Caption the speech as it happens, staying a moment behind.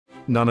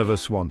None of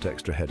us want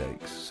extra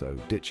headaches, so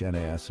ditch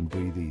NAS and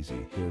breathe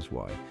easy. Here's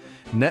why.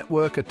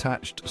 Network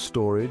Attached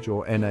Storage,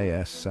 or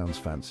NAS, sounds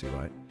fancy,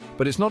 right?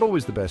 But it's not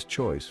always the best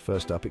choice.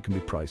 First up, it can be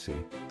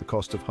pricey. The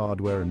cost of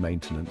hardware and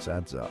maintenance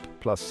adds up.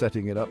 Plus,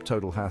 setting it up,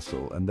 total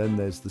hassle. And then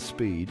there's the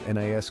speed.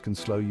 NAS can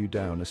slow you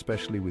down,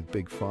 especially with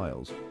big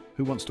files.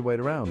 Who wants to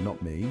wait around?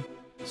 Not me.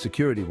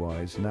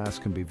 Security-wise, NAS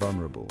can be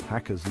vulnerable.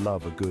 Hackers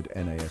love a good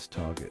NAS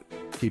target.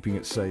 Keeping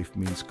it safe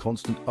means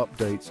constant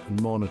updates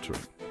and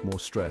monitoring. More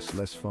stress,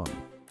 less fun.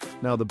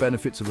 Now, the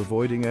benefits of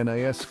avoiding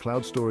NAS: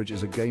 cloud storage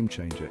is a game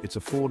changer. It's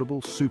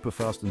affordable, super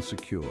fast and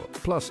secure.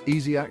 Plus,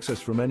 easy access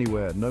from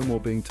anywhere, no more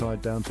being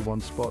tied down to one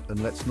spot,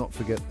 and let's not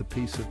forget the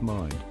peace of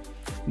mind.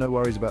 No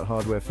worries about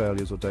hardware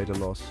failures or data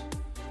loss.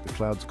 The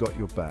cloud's got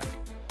your back.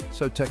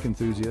 So tech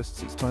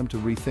enthusiasts, it's time to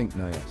rethink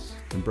NAS.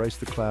 Embrace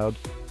the cloud,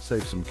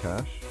 save some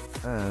cash,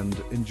 and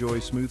enjoy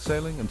smooth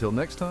sailing. Until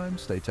next time,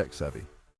 stay tech savvy.